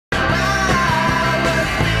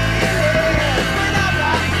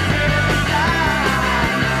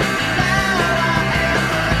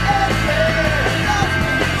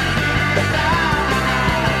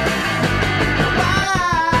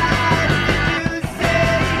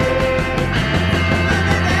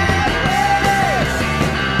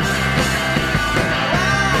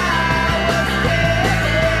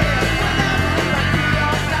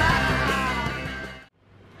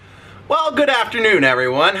afternoon,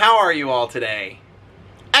 everyone. How are you all today?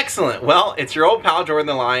 Excellent. Well, it's your old pal Jordan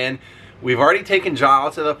the Lion. We've already taken Ja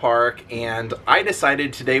out to the park, and I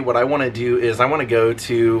decided today what I want to do is I want to go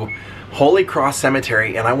to Holy Cross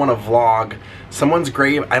Cemetery and I want to vlog someone's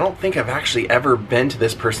grave. I don't think I've actually ever been to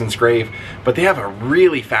this person's grave, but they have a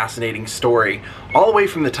really fascinating story. All the way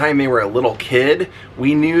from the time they were a little kid,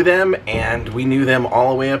 we knew them, and we knew them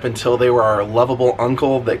all the way up until they were our lovable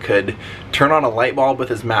uncle that could turn on a light bulb with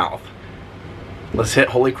his mouth. Let's hit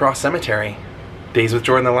Holy Cross Cemetery. Daze with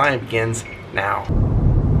Jordan the Lion begins now.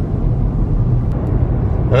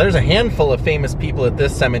 Now, there's a handful of famous people at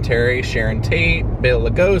this cemetery: Sharon Tate,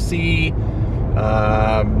 Bela Lugosi,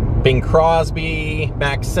 Bing Crosby,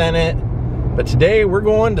 Max Sennett. But today we're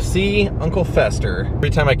going to see Uncle Fester. Every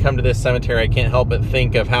time I come to this cemetery, I can't help but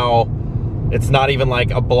think of how it's not even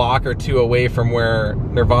like a block or two away from where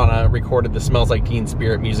Nirvana recorded the Smells Like Teen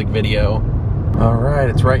Spirit music video. All right,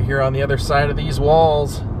 it's right here on the other side of these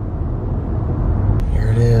walls. Here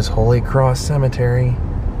it is, Holy Cross Cemetery.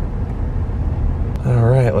 All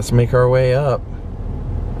right, let's make our way up.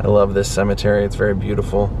 I love this cemetery, it's very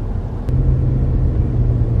beautiful.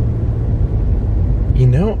 You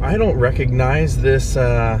know, I don't recognize this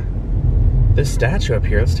this statue up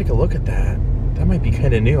here. Let's take a look at that. That might be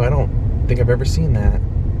kind of new. I don't think I've ever seen that.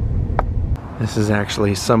 This is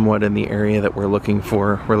actually somewhat in the area that we're looking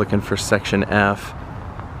for. We're looking for section F.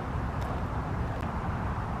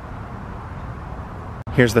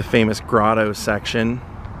 Here's the famous grotto section.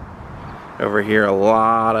 Over here, a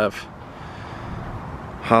lot of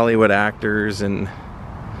Hollywood actors and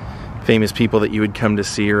famous people that you would come to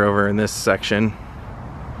see are over in this section.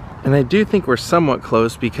 And I do think we're somewhat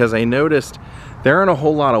close because I noticed there aren't a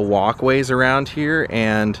whole lot of walkways around here,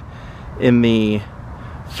 and in the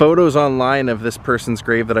photos online of this person's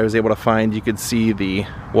grave that I was able to find, you could see the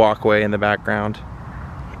walkway in the background.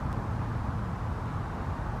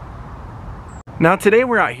 Now today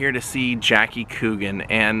we're out here to see Jackie Coogan,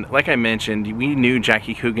 and like I mentioned, we knew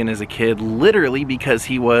Jackie Coogan as a kid literally because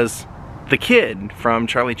he was the kid from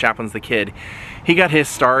Charlie Chaplin's The Kid. He got his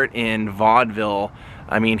start in vaudeville.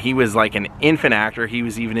 I mean, he was like an infant actor. He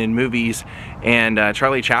was even in movies, and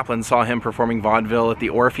Charlie Chaplin saw him performing vaudeville at the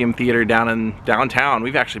Orpheum Theater downtown.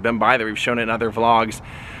 We've actually been by there. We've shown it in other vlogs.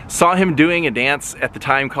 Saw him doing a dance at the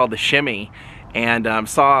time called the shimmy, and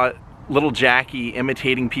saw little Jackie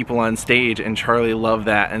imitating people on stage, and Charlie loved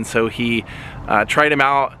that, and so he tried him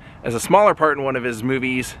out as a smaller part in one of his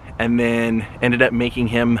movies, and then ended up making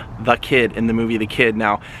him the Kid in the movie The Kid.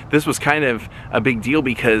 Now, this was kind of a big deal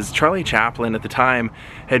because Charlie Chaplin at the time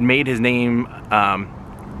had made his name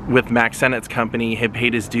with Max Sennett's company, had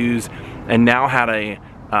paid his dues, and now had a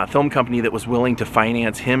film company that was willing to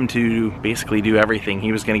finance him to basically do everything.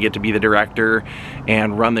 He was going to get to be the director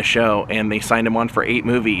and run the show, and they signed him on for 8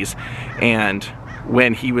 movies. And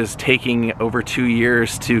when he was taking over 2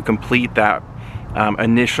 years to complete that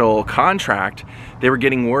initial contract, they were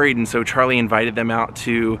getting worried, and so Charlie invited them out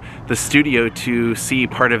to the studio to see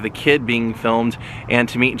part of The Kid being filmed and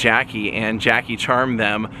to meet Jackie, and Jackie charmed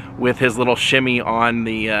them with his little shimmy on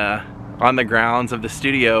the grounds of the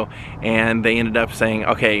studio, and they ended up saying,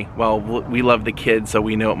 okay, well, we love The Kid, so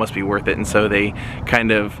we know it must be worth it, and so they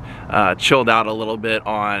kind of chilled out a little bit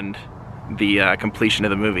on the completion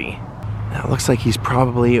of the movie. Now it looks like he's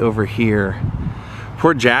probably over here.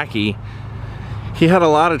 Poor Jackie. He had a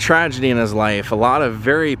lot of tragedy in his life, a lot of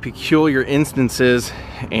very peculiar instances,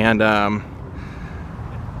 and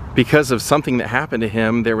because of something that happened to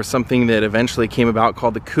him, there was something that eventually came about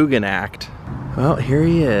called the COOGAN Act. Well, here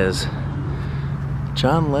he is,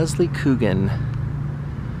 John Leslie Coogan.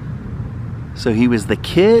 So he was the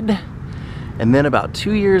Kid, and then about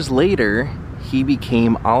 2 years later, he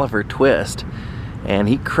became Oliver Twist, and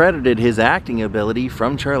he credited his acting ability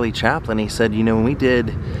from Charlie Chaplin. He said, you know, when we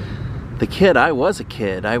did The Kid, I was a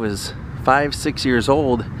kid. I was 5, 6 years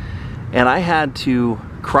old, and I had to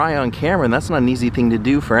cry on camera, and that's not an easy thing to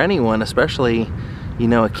do for anyone, especially, you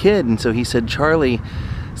know, a kid. And so he said Charlie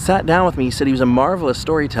sat down with me. He said he was a marvelous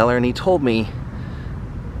storyteller, and he told me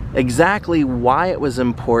exactly why it was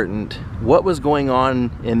important, what was going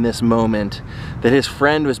on in this moment, that his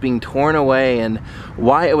friend was being torn away, and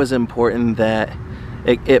why it was important that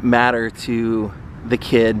it mattered to the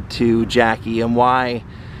kid, to Jackie, and why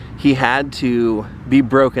he had to be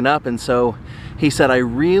broken up. And so he said, I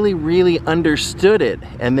really, really understood it.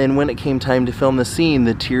 And then when it came time to film the scene,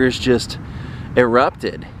 the tears just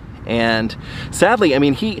erupted. And sadly, I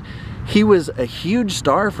mean, he was a huge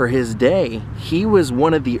star for his day. He was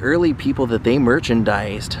one of the early people that they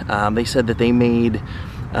merchandised. They said that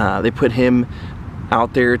they put him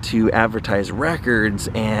out there to advertise records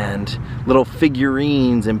and little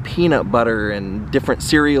figurines and peanut butter and different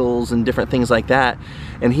cereals and different things like that.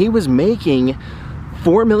 And he was making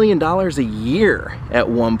 $4 million a year at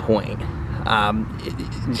one point.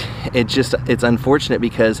 It's unfortunate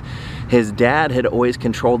because his dad had always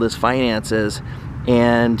controlled his finances,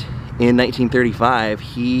 and in 1935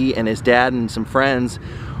 he and his dad and some friends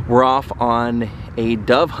were off on a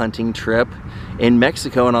dove hunting trip in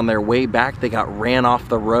Mexico, and on their way back they got ran off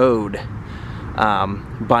the road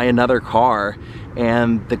by another car,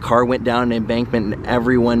 and the car went down an embankment and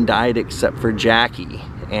everyone died except for Jackie.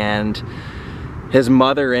 And his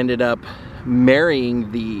mother ended up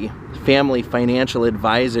marrying the family financial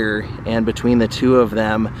advisor, and between the two of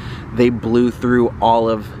them they blew through all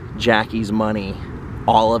of Jackie's money,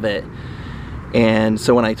 all of it. And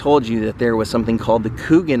so when I told you that there was something called the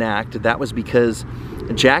COOGAN Act, that was because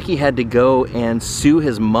Jackie had to go and sue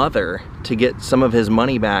his mother to get some of his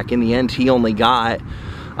money back. In the end, he only got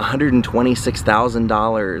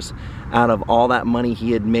 $126,000 out of all that money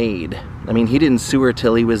he had made. I mean, he didn't sue her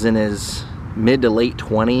till he was in his mid to late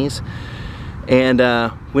 20s. And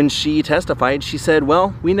when she testified, she said,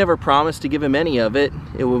 well, we never promised to give him any of it.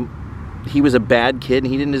 He was a bad kid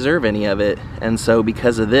and he didn't deserve any of it. And so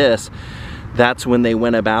because of this, that's when they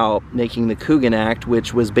went about making the COOGAN Act,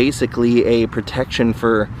 which was basically a protection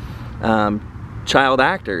for child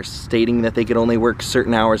actors, stating that they could only work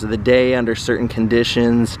certain hours of the day under certain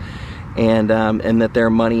conditions, and that their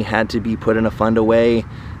money had to be put in a fund away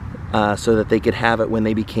so that they could have it when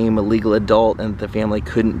they became a legal adult, and the family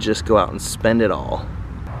couldn't just go out and spend it all.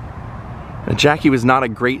 Jackie was not a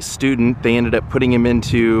great student. They ended up putting him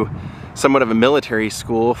into somewhat of a military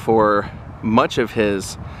school for much of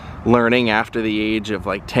his learning. After the age of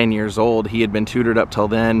like 10 years old, he had been tutored up till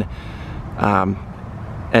then,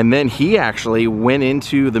 and then he actually went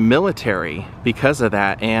into the military because of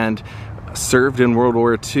that, and served in World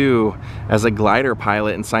War II as a glider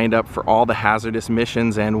pilot and signed up for all the hazardous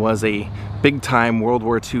missions and was a big-time World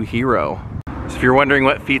War II hero. So if you're wondering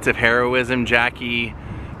what feats of heroism Jackie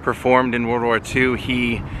performed in World War II,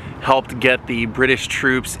 he helped get the British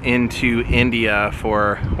troops into India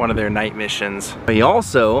for one of their night missions. He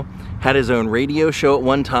also had his own radio show at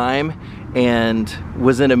one time and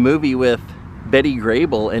was in a movie with Betty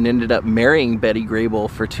Grable and ended up marrying Betty Grable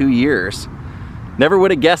for 2 years. Never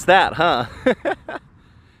would have guessed that, huh?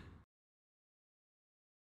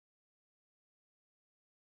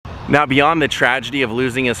 Now, beyond the tragedy of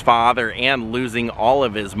losing his father and losing all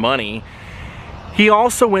of his money, he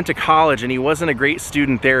also went to college, and he wasn't a great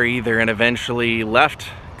student there either, and eventually left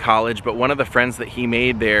college. But one of the friends that he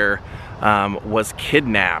made there was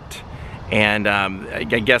kidnapped, and I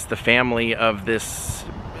guess the family of this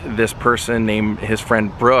person named his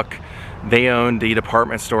friend Brooke, they owned the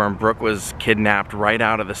department store, and Brooke was kidnapped right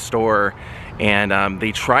out of the store, and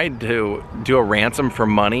they tried to do a ransom for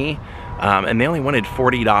money, and they only wanted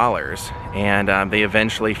 $40, and they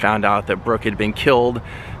eventually found out that Brooke had been killed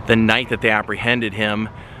the night that they apprehended him,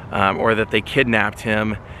 or that they kidnapped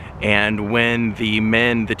him. And when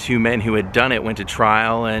the two men who had done it went to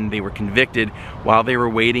trial and they were convicted, while they were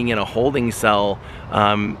waiting in a holding cell,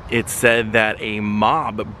 it said that a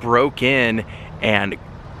mob broke in and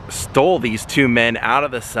stole these two men out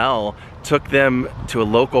of the cell, took them to a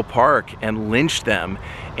local park and lynched them.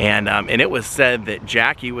 And it was said that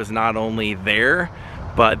Jackie was not only there,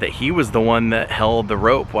 but that he was the one that held the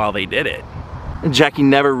rope while they did it. Jackie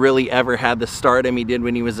never really ever had the stardom he did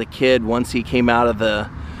when he was a kid. Once he came out of the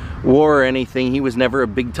war or anything, he was never a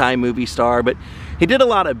big-time movie star, but he did a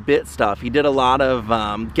lot of bit stuff. He did a lot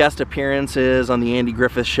of guest appearances on the Andy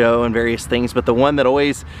Griffith Show and various things, but the one that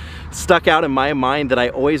always stuck out in my mind that I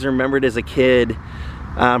always remembered as a kid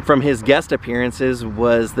from his guest appearances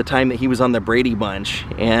was the time that he was on the Brady Bunch,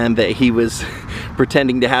 and that he was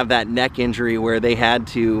pretending to have that neck injury where they had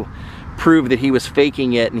to prove that he was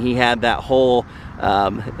faking it, and he had that whole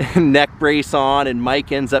neck brace on, and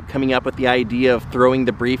Mike ends up coming up with the idea of throwing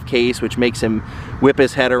the briefcase, which makes him whip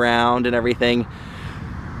his head around and everything.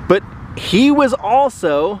 But he was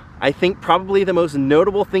also, I think, probably the most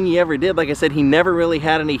notable thing he ever did. Like I said, he never really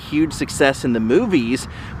had any huge success in the movies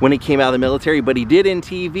when he came out of the military, but he did in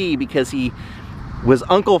TV because he was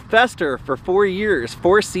Uncle Fester for 4 years,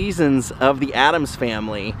 4 seasons of the Addams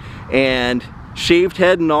Family, and shaved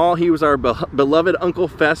head and all. He was our beloved Uncle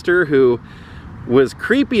Fester, who was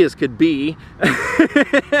creepy as could be,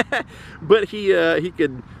 but he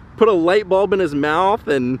could put a light bulb in his mouth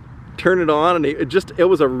and turn it on, and it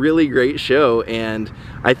was a really great show. And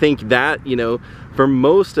I think that, you know, for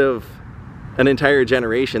most of an entire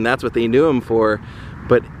generation, that's what they knew him for.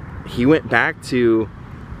 But he went back to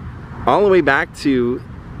all the way back to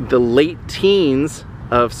the late teens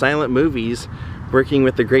of silent movies, working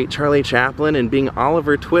with the great Charlie Chaplin and being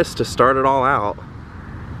Oliver Twist to start it all out.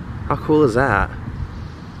 How cool is that?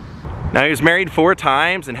 Now, he was married 4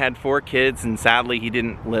 times and had 4 kids, and sadly he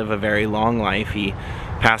didn't live a very long life. He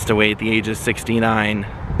passed away at the age of 69.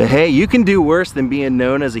 But hey, you can do worse than being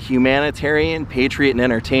known as a humanitarian, patriot, and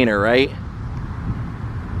entertainer, right?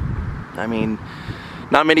 I mean,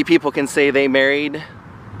 not many people can say they married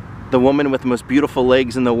the woman with the most beautiful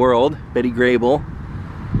legs in the world, Betty Grable.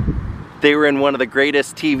 They were in one of the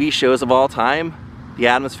greatest TV shows of all time, The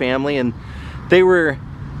Addams Family, and they were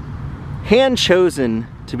hand-chosen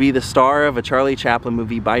to be the star of a Charlie Chaplin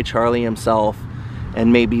movie by Charlie himself,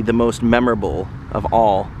 and maybe the most memorable of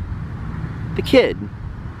all, The Kid.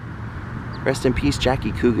 Rest in peace,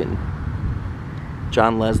 Jackie Coogan.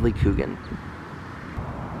 John Leslie Coogan.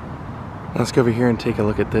 Let's go over here and take a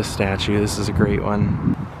look at this statue. This is a great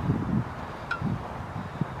one.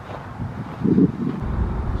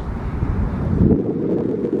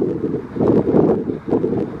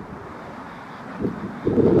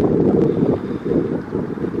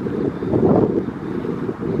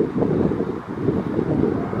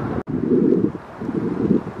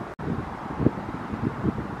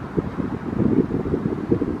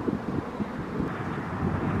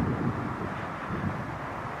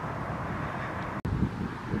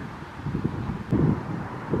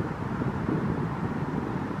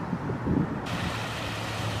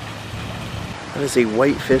 That is a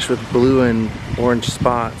white fish with blue and orange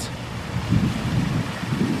spots.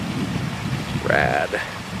 Rad.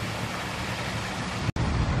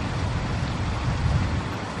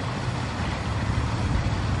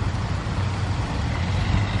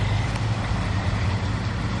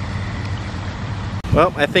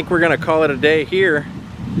 Well, I think we're gonna call it a day here.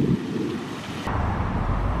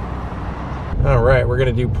 All right, we're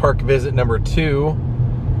gonna do park visit number 2,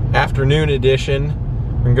 afternoon edition.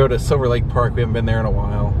 We're gonna go to Silver Lake Park. We haven't been there in a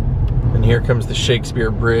while. And here comes the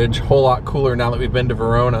Shakespeare Bridge. Whole lot cooler now that we've been to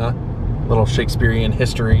Verona. Little Shakespearean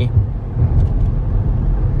history.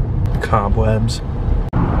 Cobwebs.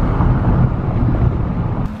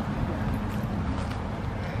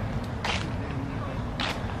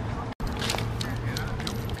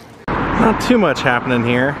 Not too much happening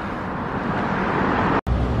here.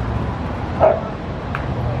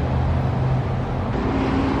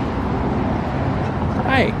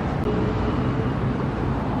 Hi.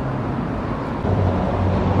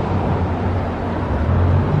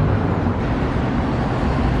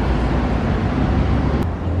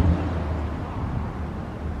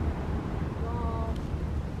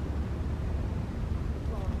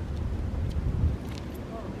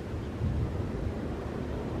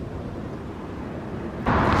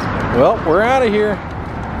 Well, we're out of here.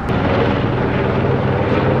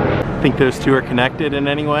 Think those two are connected in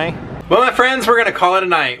any way? Well, my friends, we're gonna call it a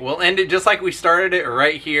night. We'll end it just like we started it,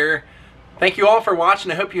 right here. Thank you all for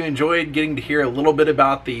watching. I hope you enjoyed getting to hear a little bit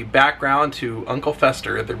about the background to Uncle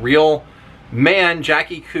Fester, the real man,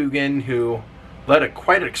 Jackie Coogan, who led a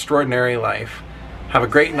quite extraordinary life. Have a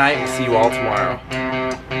great night and see you all tomorrow.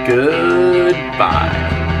 Goodbye.